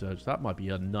could research. That might be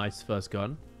a nice first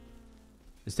gun.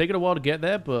 It's taken a while to get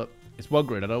there, but it's one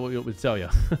grid. I know what you want me to tell you.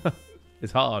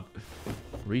 It's hard.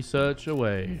 Research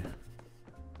away.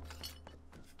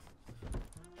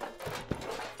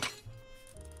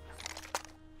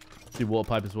 do water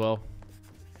pipe as well.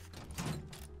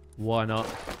 Why not?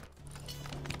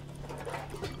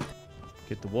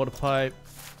 Get the water pipe.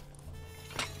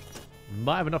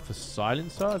 Might have enough for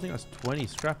silencer. I think that's 20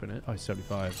 scrap in it. Oh,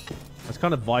 75. That's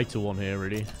kind of vital on here,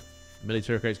 really.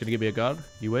 Military crate's going to give me a gun.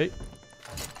 You wait.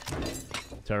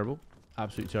 Terrible.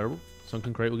 Absolutely terrible.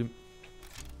 Sunken crate will give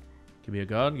me a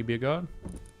gun. Give me a gun.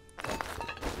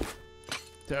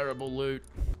 Terrible loot.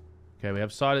 Okay, we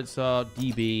have silencer,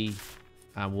 DB,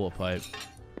 and water pipe.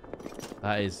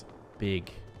 That is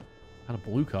big. And a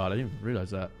blue card. I didn't even realize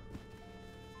that.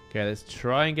 Okay, let's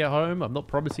try and get home. I'm not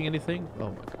promising anything. Oh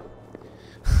my god.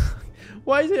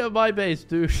 Why is it at my base,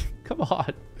 dude? Come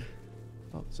on.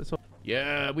 Oh,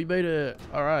 yeah, we made it.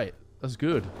 All right. That's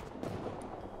good.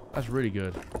 That's really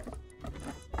good.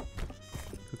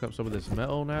 Cook up some of this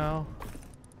metal now.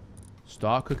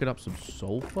 Start cooking up some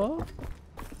sulfur.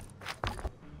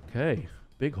 Okay.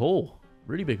 Big haul.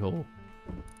 Really big haul.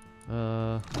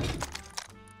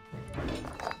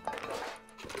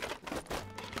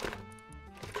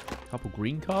 Couple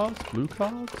green cards, blue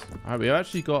cards. All right, we've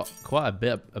actually got quite a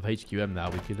bit of HQM now.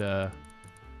 We could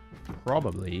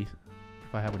probably,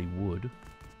 if I have any wood.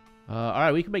 All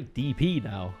right, we can make DP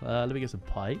now. Let me get some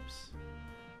pipes.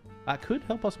 That could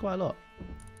help us quite a lot.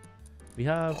 We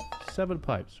have 7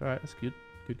 pipes. All right, that's good.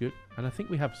 Good, good. And I think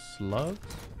we have slugs.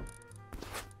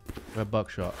 We have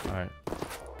buckshot. All right.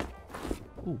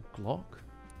 Ooh, Glock.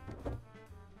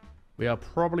 We are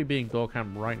probably being door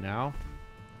camped right now.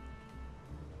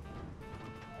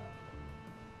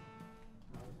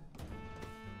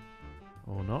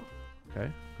 Or not.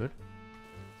 Okay, good.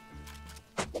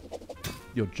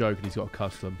 You're joking, he's got a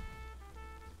custom.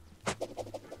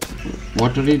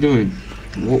 What are you doing?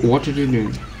 What are you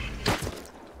doing?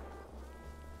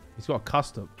 He's got a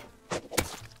custom.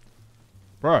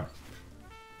 Bro.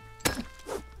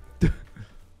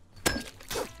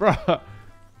 Bro.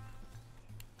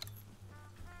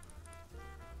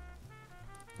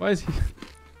 Why is he...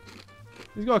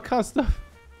 He's got a custom.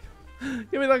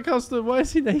 Give me that custom. Why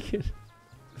is he naked?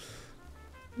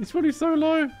 He's running so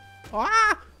low.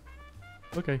 Ah!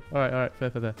 Okay. All right.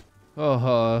 Fair.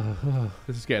 Oh,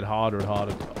 this is getting harder and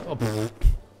harder. Oh,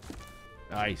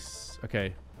 nice.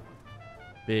 Okay.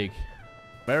 Big.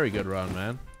 Very good run,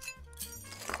 man.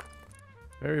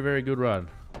 Very, very good run.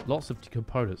 Lots of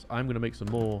components. I'm going to make some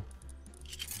more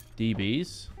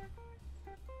DBs.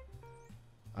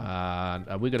 And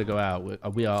we're going to go out.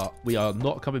 We are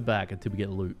not coming back until we get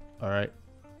loot. All right.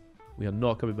 We are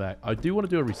not coming back. I do want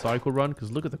to do a recycle run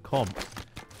because look at the comp.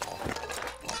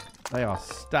 They are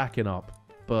stacking up,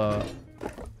 but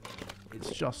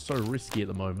it's just so risky at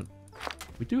the moment.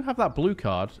 We do have that blue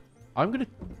card. I'm going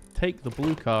to take the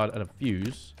blue card and a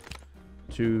fuse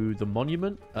to the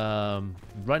monument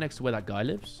right next to where that guy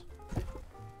lives.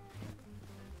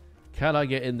 Can I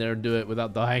get in there and do it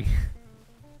without dying?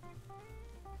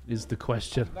 Is the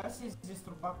question.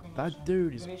 That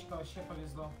dude is...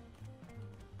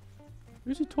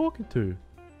 Who's he talking to?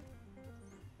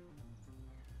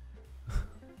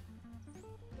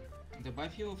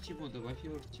 Добавь его в тему, добавь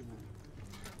его в тему.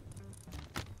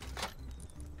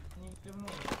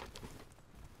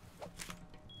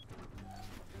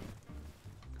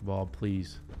 Come on,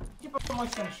 please. Типа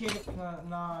помочь там челик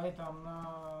на этом,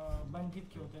 на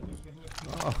бандитке вот этой херни.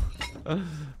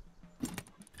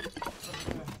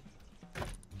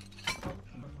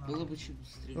 Было бы чуть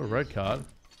быстрее. Oh, red card.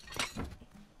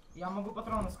 Я могу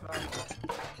патроны скрафтить.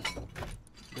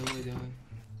 Давай.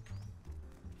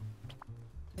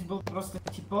 Был просто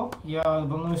типок, я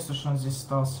волнуюсь, что он здесь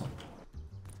остался.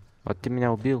 Вот ты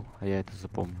меня убил, а я это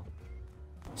запомнил.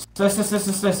 Стой, иди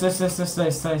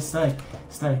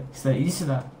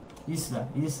сюда.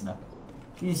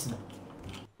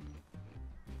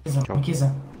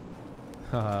 Киза.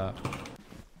 Haha.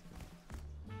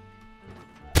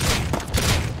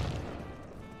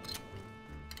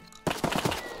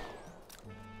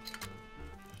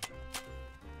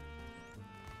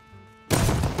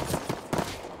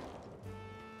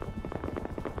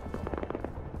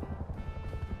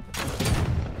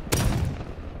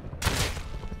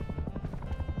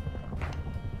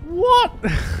 What?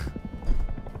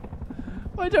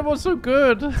 Why is everyone so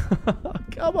good?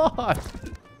 Come on.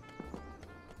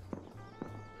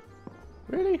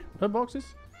 Really? No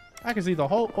boxes? I can see the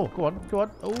whole... Oh, go on.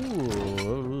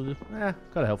 Oh, kind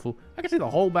of helpful. I can see the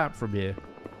whole map from here.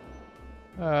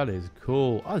 That is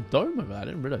cool. Oh, dome of that. I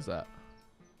didn't realize that.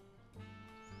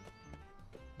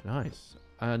 Nice.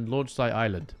 And launch site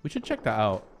island. We should check that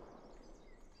out.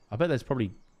 I bet there's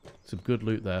probably some good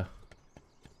loot there.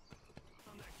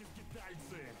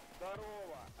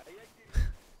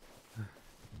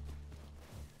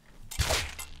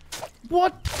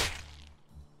 What?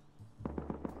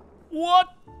 What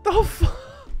the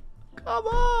fuck? Come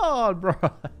on, bro.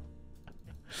 That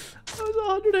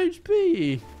was 100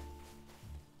 HP.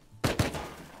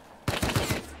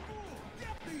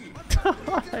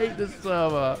 I hate this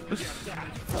server.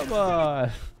 Come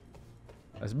on.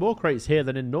 There's more crates here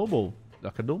than in normal,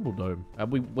 like a normal dome.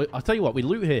 And I'll tell you what, we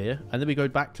loot here, and then we go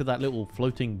back to that little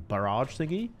floating barrage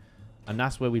thingy, and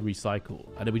that's where we recycle.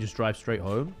 And then we just drive straight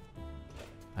home,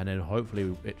 and then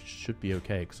hopefully it should be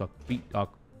okay, because our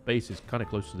base is kind of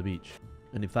close to the beach.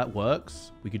 And if that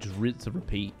works, we could just rinse and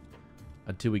repeat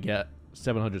until we get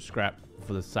 700 scrap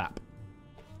for the sap.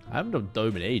 I haven't done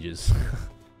dome in ages.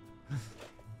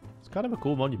 It's kind of a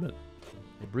cool monument.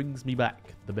 It brings me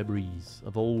back the memories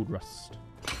of old Rust.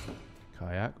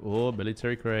 Kayak. Oh,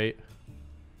 military crate.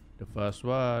 The first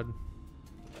one.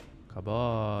 Come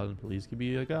on. Please give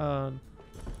me a gun.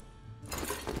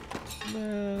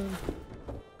 Man.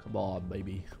 Come on,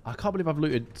 baby. I can't believe I've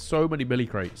looted so many milli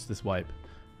crates this wipe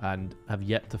and have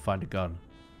yet to find a gun.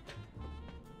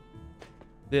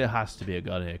 There has to be a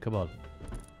gun here. Come on.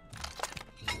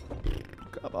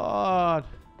 Come on.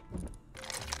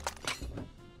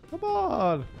 Come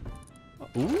on.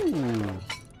 Ooh.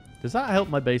 Does that help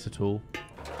my base at all?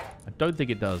 I don't think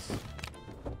it does.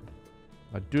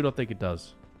 I do not think it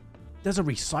does. There's a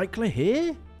recycler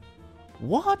here?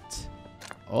 What?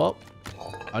 Oh.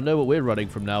 I know what we're running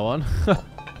from now on.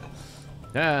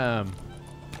 Damn.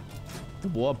 The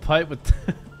water pipe with,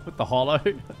 with the hollow.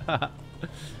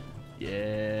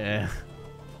 Yeah.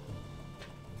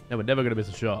 No, we're never going to miss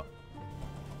a shot.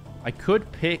 I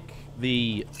could pick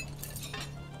the...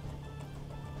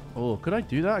 Oh, could I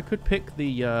do that? I could pick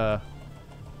the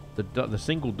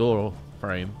single door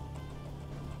frame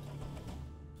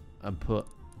and put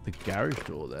the garage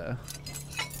door there.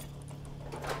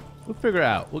 We'll figure it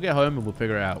out. We'll get home and we'll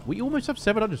figure it out. We almost have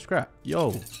 700 scrap.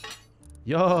 Yo.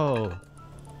 Yo.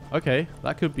 Okay,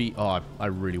 that could be... Oh, I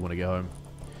really want to get home.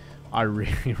 I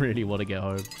really, really want to get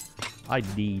home. I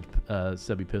need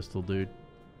semi-pistol, dude.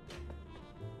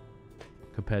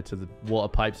 Compared to the water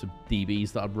pipes of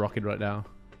DBs that I'm rocking right now.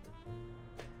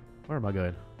 Where am I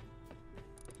going?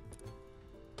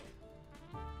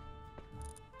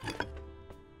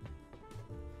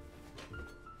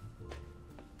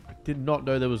 I did not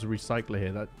know there was a recycler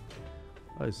here. That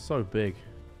is so big.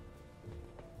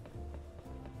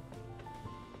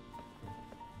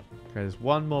 Okay, there's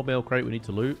one more mail crate we need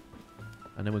to loot.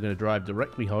 And then we're going to drive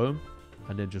directly home.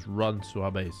 And then just run to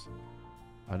our base.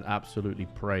 And absolutely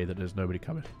pray that there's nobody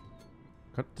coming.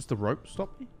 Does the rope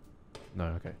stop me? No,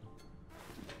 okay.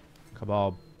 Come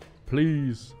on.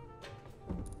 Please.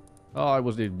 Oh, it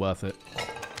wasn't even worth it.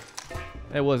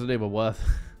 It wasn't even worth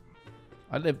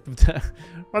it.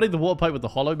 Running the water pipe with the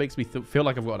hollow makes me feel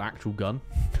like I've got an actual gun.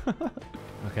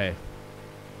 Okay.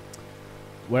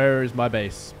 Where is my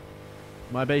base?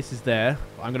 My base is there.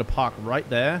 I'm going to park right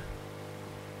there.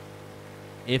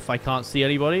 If I can't see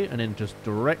anybody. And then just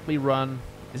directly run.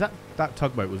 Is that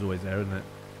tugboat was always there, isn't it?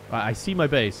 Right, I see my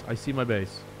base. I see my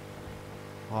base.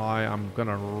 I am going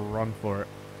to run for it.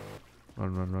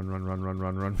 Run, run, run, run, run, run,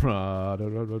 run, run, run,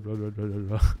 run, run,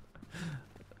 run,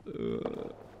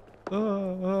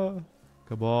 run.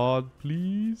 Come on,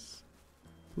 please.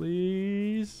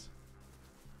 Please.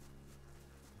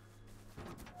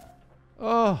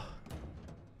 Oh.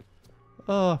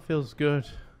 Oh, feels good.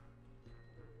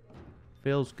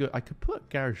 Feels good. I could put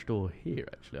garage door here,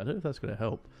 actually. I don't know if that's going to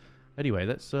help. Anyway,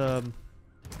 let's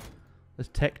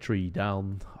tech tree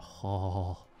down.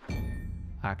 Oh,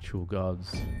 actual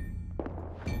gods.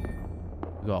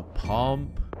 We got a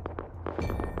pump,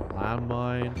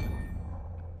 landmine,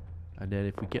 and then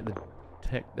if we get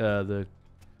the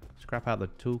scrap out of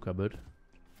the tool cupboard,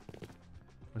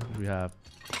 what do we have?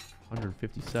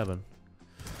 157.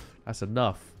 That's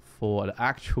enough for an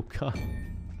actual gun.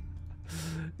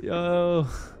 Yo,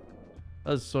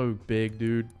 that's so big,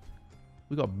 dude.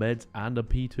 We got meds and a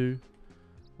P2.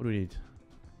 What do we need?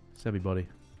 Semi-body.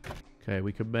 Okay,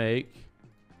 we can make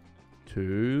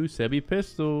 2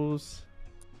 semi-pistols.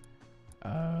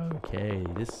 Okay,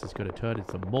 this is going to turn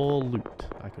into more loot.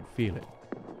 I can feel it.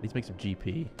 Let's make some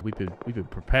GP. We've been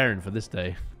preparing for this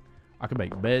day. I can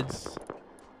make meds.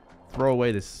 Throw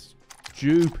away this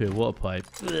stupid water pipe.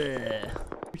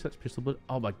 Research pistol bullet.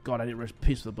 Oh my god, I didn't rush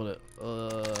pistol bullet.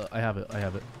 I have it. I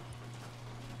have it.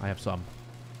 I have some.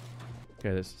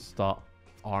 Okay, let's start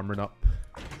armoring up.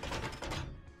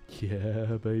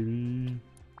 Yeah, baby.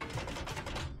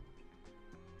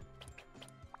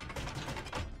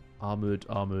 Armored,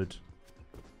 armored.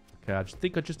 Okay, I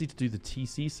think I just need to do the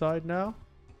TC side now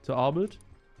to armored.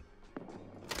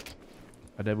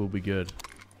 And then we'll be good.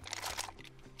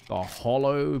 The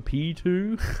hollow P2.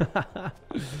 You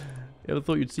ever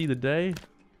thought you'd see the day?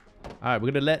 Alright,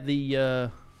 we're gonna let the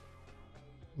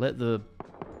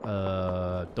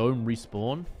dome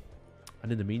respawn.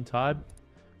 And in the meantime,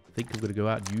 I think I'm gonna go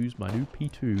out and use my new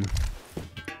P2. See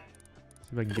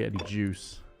if I can get any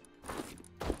juice.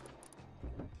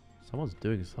 Someone's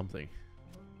doing something.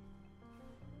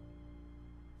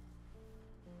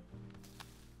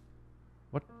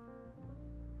 What?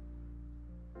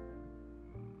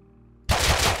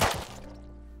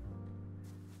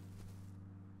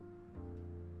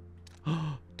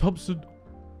 Thompson!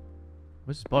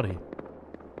 Where's his body?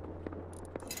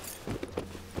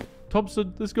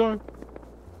 Thompson, let's go!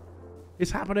 It's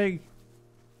happening!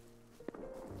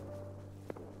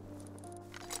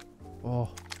 Oh.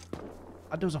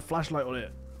 And there was a flashlight on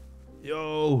it.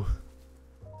 Yo!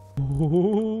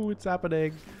 Ooh, it's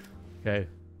happening. Okay,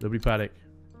 nobody panic.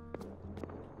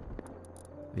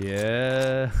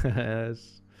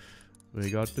 Yes. We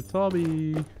got the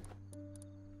Tommy.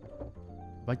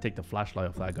 Might take the flashlight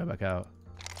off that and go back out.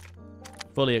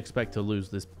 Fully expect to lose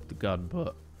the gun,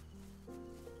 but...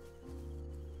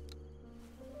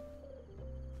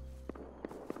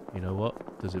 You know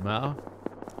what? Does it matter?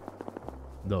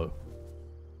 No.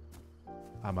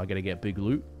 Am I gonna get big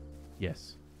loot?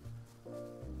 Yes.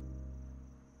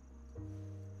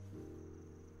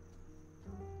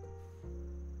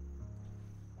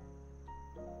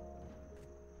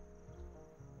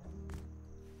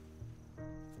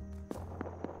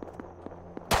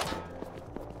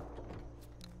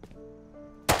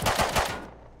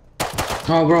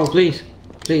 No, bro, please.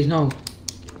 Please, no.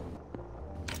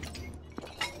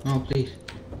 No, please.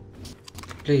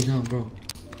 Please, no, bro.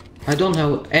 I don't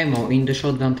have ammo in the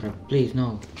shotgun trap. Please,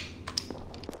 no.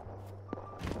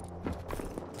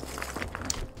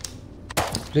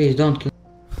 Please, don't kill.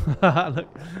 Look at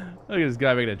this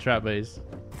guy making a trap base.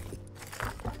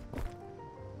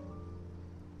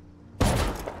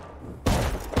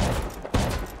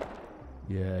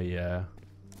 Yeah, yeah.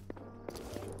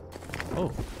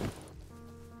 Oh.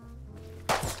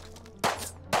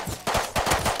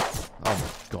 Oh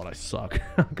my god, I suck.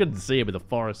 I couldn't see him in the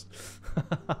forest.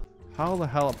 How the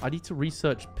hell? I need to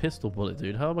research pistol bullet,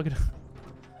 dude. How am I gonna...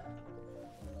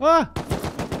 Ah!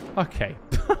 Okay.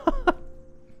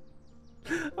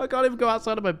 I can't even go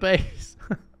outside of my base.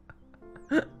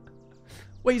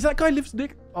 Wait, is that guy lives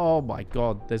Nick? Oh my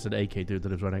god, there's an AK dude that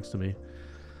lives right next to me.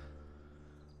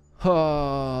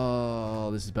 Oh,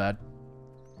 this is bad.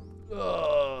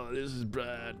 Oh, this is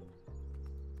bad.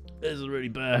 This is really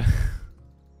bad.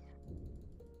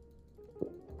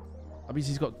 I mean,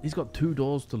 he's got 2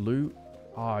 doors to loot.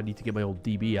 Oh, I need to get my old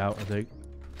DB out, I think.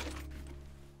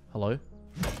 Hello?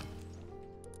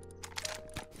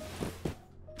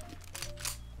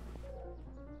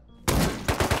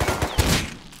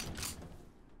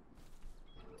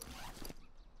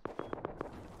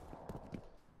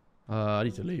 I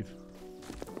need to leave.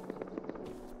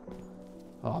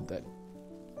 Oh, I'm dead.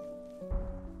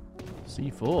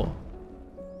 C4.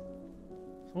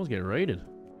 Someone's getting raided.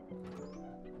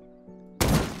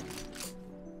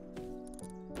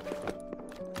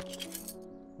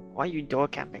 Why are you door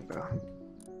camping, bro?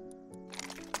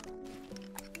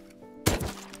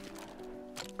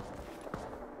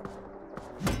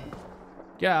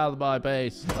 Get out of my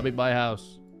base. I mean, my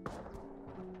house.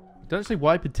 Don't say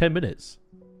wipe in 10 minutes.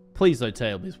 Please don't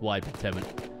tell me it's wipe in 10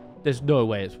 minutes. There's no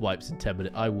way it's wipes in 10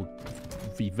 minutes. I will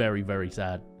be very, very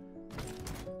sad.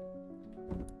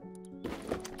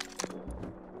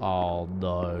 Oh,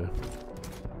 no.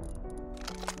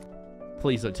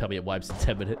 Please don't tell me it wipes in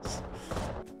 10 minutes.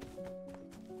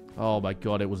 Oh my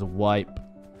god, it was a wipe.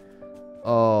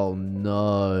 Oh,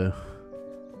 no.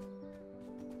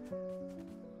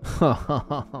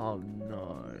 Oh,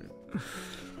 no.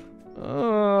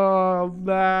 Oh,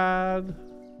 man.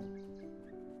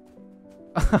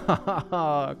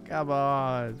 Come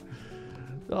on.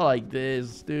 Not like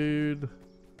this, dude.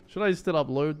 Should I still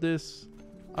upload this?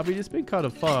 I mean, it's been kind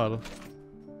of fun.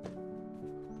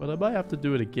 But I might have to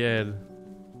do it again.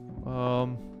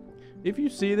 If you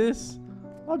see this,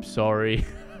 I'm sorry.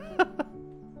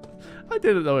 I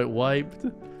didn't know it wiped.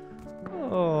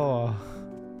 Oh.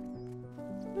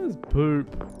 That's poop.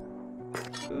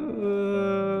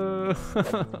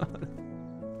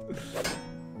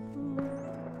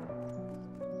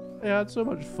 I had so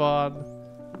much fun.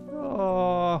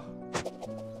 Oh.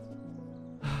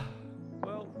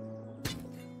 Well.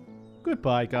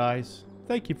 Goodbye, guys.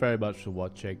 Thank you very much for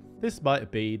watching. This might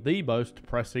be the most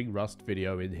pressing Rust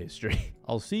video in history.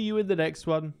 I'll see you in the next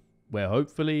one, where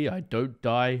hopefully I don't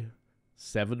die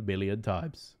 7 million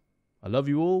times. I love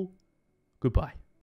you all. Goodbye.